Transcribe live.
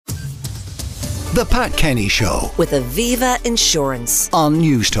The Pat Kenny Show with Aviva Insurance on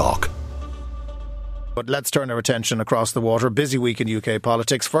Newstalk. But let's turn our attention across the water. Busy week in UK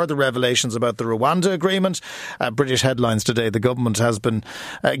politics. Further revelations about the Rwanda agreement. British headlines today. The government has been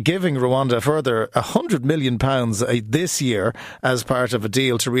giving Rwanda a further £100 million this year as part of a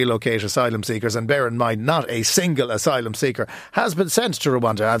deal to relocate asylum seekers. And bear in mind, not a single asylum seeker has been sent to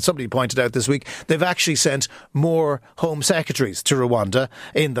Rwanda. And somebody pointed out this week, they've actually sent more Home Secretaries to Rwanda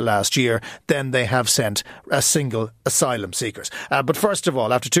in the last year than they have sent a single asylum seekers. But first of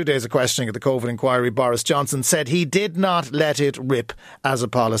all, after 2 days of questioning at the COVID inquiry, Boris Johnson said he did not let it rip as a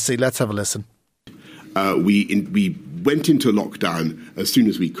policy. Let's have a listen. We went into lockdown as soon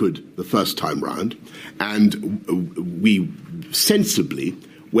as we could the first time round, and we sensibly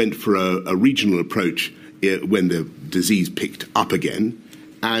went for a regional approach when the disease picked up again,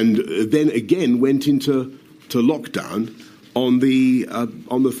 and then again went into lockdown on the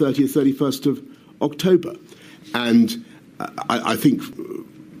 30th, 31st of October. And I think,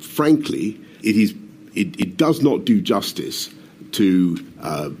 frankly, it does not do justice to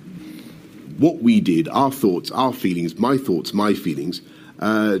what we did, our thoughts, our feelings, my thoughts, my feelings,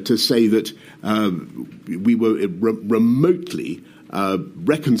 to say that we were remotely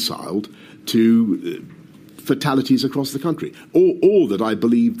reconciled to fatalities across the country, or that I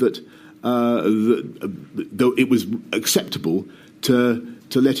believe that though it was acceptable to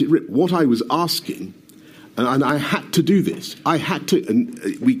let it rip. What I was asking, and I had to do this. I had to, and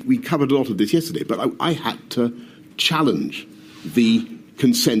we covered a lot of this yesterday, but I had to challenge the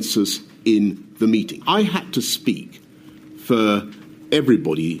consensus in the meeting. I had to speak for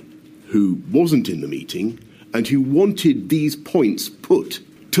everybody who wasn't in the meeting and who wanted these points put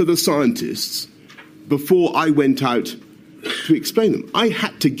to the scientists before I went out to explain them. I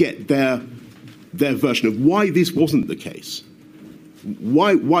had to get their version of why this wasn't the case.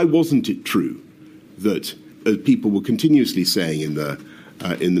 Why wasn't it true that people were continuously saying in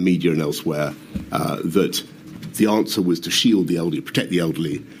the media and elsewhere that the answer was to shield the elderly, protect the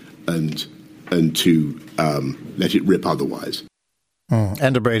elderly, and to let it rip otherwise.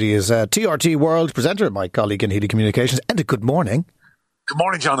 Enda Brady is a TRT World presenter, my colleague in Healy Communications. Enda, good morning. Good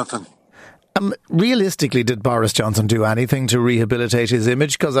morning, Jonathan. Realistically, did Boris Johnson do anything to rehabilitate his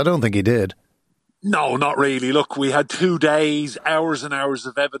image? Because I don't think he did. No, not really. Look, we had 2 days, hours and hours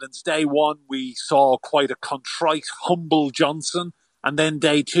of evidence. Day one, we saw quite a contrite, humble Johnson. And then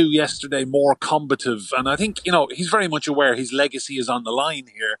day two, yesterday, more combative. And I think, he's very much aware his legacy is on the line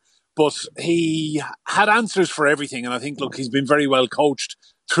here. But he had answers for everything. And I think, look, he's been very well coached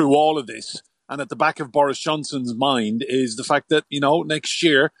through all of this. And at the back of Boris Johnson's mind is the fact that, next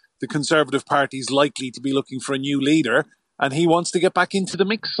year, the Conservative Party is likely to be looking for a new leader. And he wants to get back into the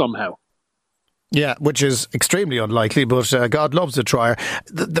mix somehow. Yeah, which is extremely unlikely, but God loves a trier.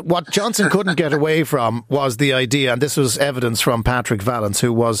 What Johnson couldn't get away from was the idea, and this was evidence from Patrick Vallance,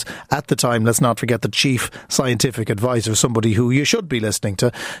 who was, at the time, let's not forget, the chief scientific advisor, somebody who you should be listening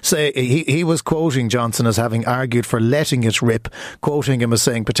to, say he was quoting Johnson as having argued for letting it rip, quoting him as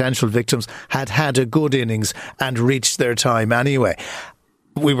saying potential victims had a good innings and reached their time anyway.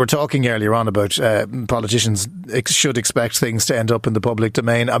 We were talking earlier on about politicians should expect things to end up in the public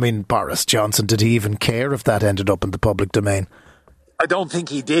domain. I mean, Boris Johnson, did he even care if that ended up in the public domain? I don't think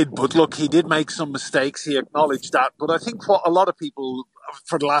he did, but look, he did make some mistakes. He acknowledged that. But I think what a lot of people,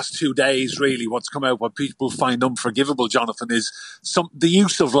 for the last 2 days, really, what's come out, what people find unforgivable, Jonathan, is the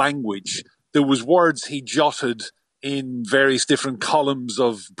use of language. There was words he jotted in various different columns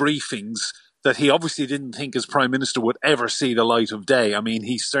of briefings that he obviously didn't think as Prime Minister would ever see the light of day. I mean,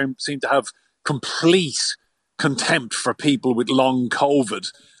 he seemed to have complete contempt for people with long COVID.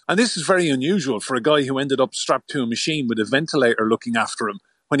 And this is very unusual for a guy who ended up strapped to a machine with a ventilator looking after him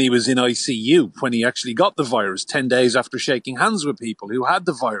when he was in ICU, when he actually got the virus 10 days after shaking hands with people who had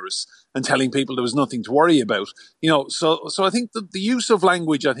the virus and telling people there was nothing to worry about. So I think that the use of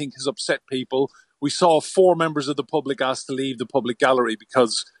language, I think, has upset people. We saw 4 members of the public asked to leave the public gallery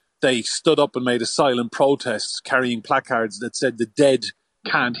because they stood up and made a silent protest carrying placards that said the dead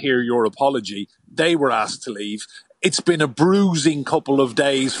can't hear your apology. They were asked to leave. It's been a bruising couple of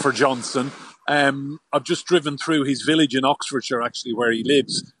days for Johnson. I've just driven through his village in Oxfordshire, actually, where he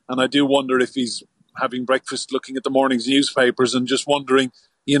lives. And I do wonder if he's having breakfast, looking at the morning's newspapers and just wondering,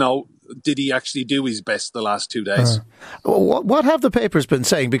 did he actually do his best the last 2 days? What have the papers been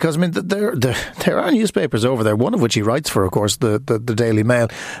saying? Because, I mean, there are newspapers over there, one of which he writes for, of course, the Daily Mail,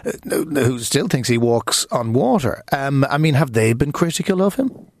 who still thinks he walks on water. I mean, have they been critical of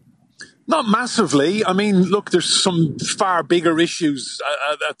him? Not massively. I mean, look, there's some far bigger issues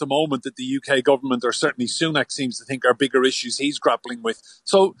at the moment that the UK government, or certainly Sunak seems to think, are bigger issues he's grappling with.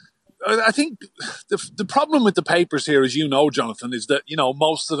 So I think the problem with the papers here, as you know, Jonathan, is that,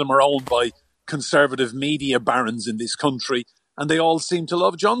 most of them are owned by conservative media barons in this country, and they all seem to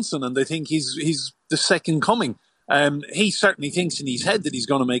love Johnson, and they think he's the second coming. He certainly thinks in his head that he's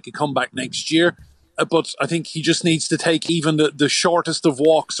going to make a comeback next year, but I think he just needs to take even the shortest of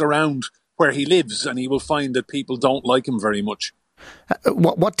walks around where he lives, and he will find that people don't like him very much.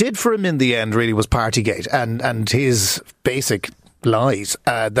 What did for him in the end really was Partygate and his basic lies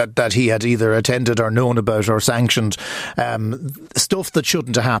that he had either attended or known about or sanctioned stuff that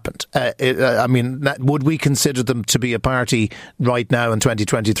shouldn't have happened. Would we consider them to be a party right now in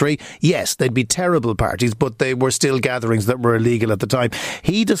 2023? Yes, they'd be terrible parties, but they were still gatherings that were illegal at the time.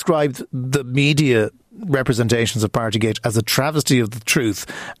 He described the media representations of Partygate as a travesty of the truth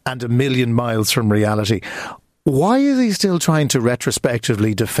and a million miles from reality. Why is he still trying to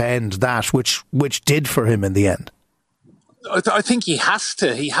retrospectively defend that which did for him in the end? I think he has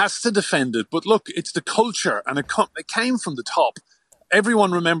to. He has to defend it. But look, it's the culture, and it came from the top.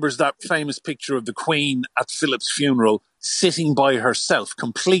 Everyone remembers that famous picture of the Queen at Philip's funeral, sitting by herself,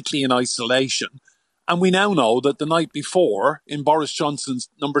 completely in isolation. And we now know that the night before, in Boris Johnson's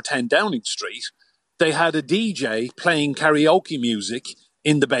number 10 Downing Street, they had a DJ playing karaoke music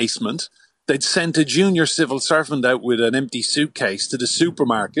in the basement. They'd sent a junior civil servant out with an empty suitcase to the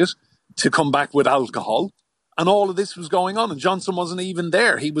supermarket to come back with alcohol. And all of this was going on, and Johnson wasn't even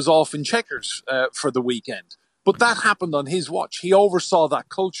there. He was off in Chequers for the weekend. But that happened on his watch. He oversaw that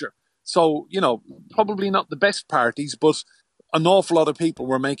culture. So, probably not the best parties, but an awful lot of people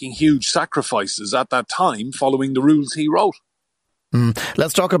were making huge sacrifices at that time following the rules he wrote.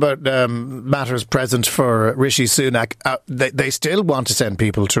 Let's talk about matters present for Rishi Sunak. They still want to send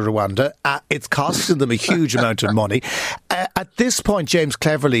people to Rwanda. It's costing them a huge amount of money. At this point, James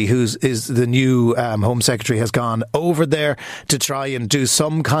Cleverly, who is the new Home Secretary, has gone over there to try and do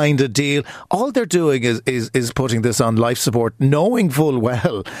some kind of deal. All they're doing is putting this on life support, knowing full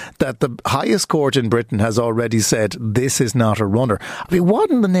well that the highest court in Britain has already said this is not a runner. I mean, what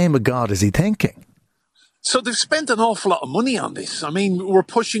in the name of God is he thinking? So they've spent an awful lot of money on this. I mean, we're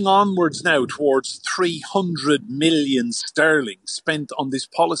pushing onwards now towards 300 million sterling spent on this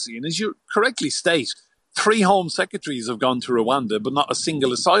policy. And as you correctly state, 3 Home Secretaries have gone to Rwanda, but not a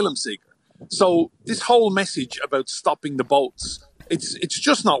single asylum seeker. So this whole message about stopping the boats, it's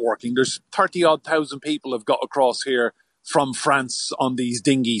just not working. There's 30-odd thousand people have got across here from France on these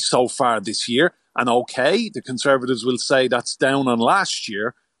dinghies so far this year. And okay, the Conservatives will say that's down on last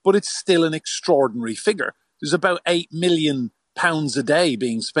year, but it's still an extraordinary figure. There's about £8 million a day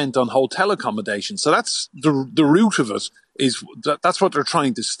being spent on hotel accommodation. So that's the root of it, that's what they're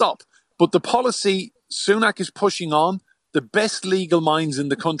trying to stop. But the policy Sunak is pushing on, the best legal minds in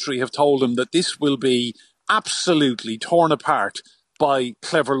the country have told him that this will be absolutely torn apart by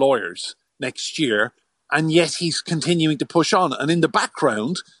clever lawyers next year. And yet he's continuing to push on. And in the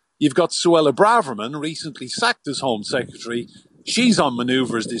background, you've got Suella Braverman, recently sacked as Home Secretary. She's on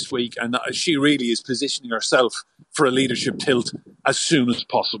manoeuvres this week, and she really is positioning herself for a leadership tilt as soon as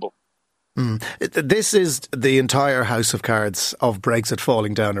possible. This is the entire house of cards of Brexit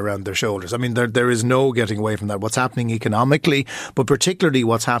falling down around their shoulders. I mean, there is no getting away from that. What's happening economically, but particularly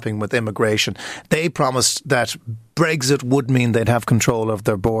what's happening with immigration. They promised that Brexit would mean they'd have control of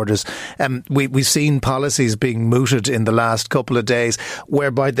their borders. We've seen policies being mooted in the last couple of days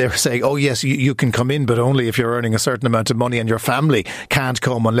whereby they're saying, oh yes, you can come in, but only if you're earning a certain amount of money, and your family can't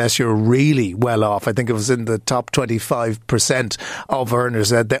come unless you're really well off. I think it was in the top 25% of earners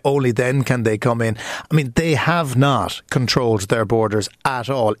that only then can they come in. I mean, they have not controlled their borders at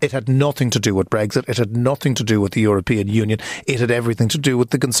all. It had nothing to do with Brexit. It had nothing to do with the European Union. It had everything to do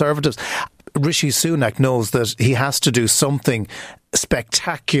with the Conservatives. Rishi Sunak knows that he has to do something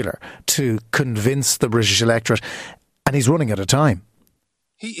spectacular to convince the British electorate, and he's running out of time.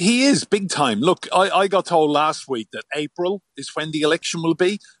 He is big time. Look, I got told last week that April is when the election will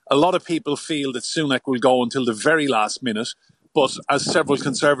be. A lot of people feel that Sunak will go until the very last minute. But as several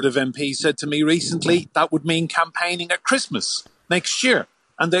Conservative MPs said to me recently, that would mean campaigning at Christmas next year.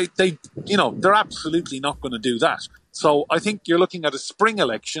 And they're absolutely not going to do that. So I think you're looking at a spring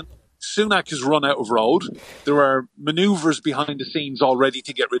election. Sunak has run out of road. There are manoeuvres behind the scenes already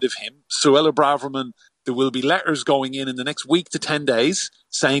to get rid of him. Suella Braverman, there will be letters going in the next week to 10 days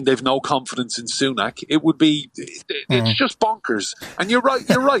saying they've no confidence in Sunak. It's just bonkers. And you're right.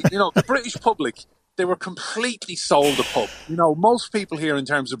 The British public, they were completely sold the pub. Most people here in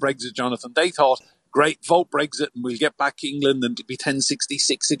terms of Brexit, Jonathan, they thought, great, vote Brexit and we'll get back England and it'll be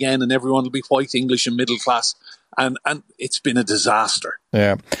 1066 again and everyone will be white, English and middle class. and it's been a disaster.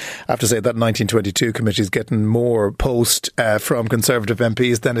 Yeah, I have to say that 1922 committee is getting more post from Conservative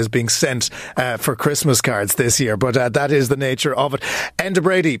MPs than is being sent for Christmas cards this year. But that is the nature of it. Enda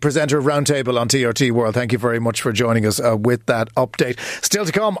Brady, presenter of Roundtable on TRT World, thank you very much for joining us with that update. Still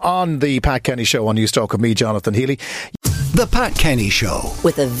to come on the Pat Kenny Show on Newstalk with me, Jonathan Healy. The Pat Kenny Show.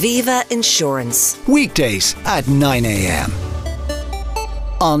 With Aviva Insurance. Weekdays at 9 a.m.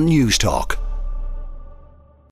 on Newstalk.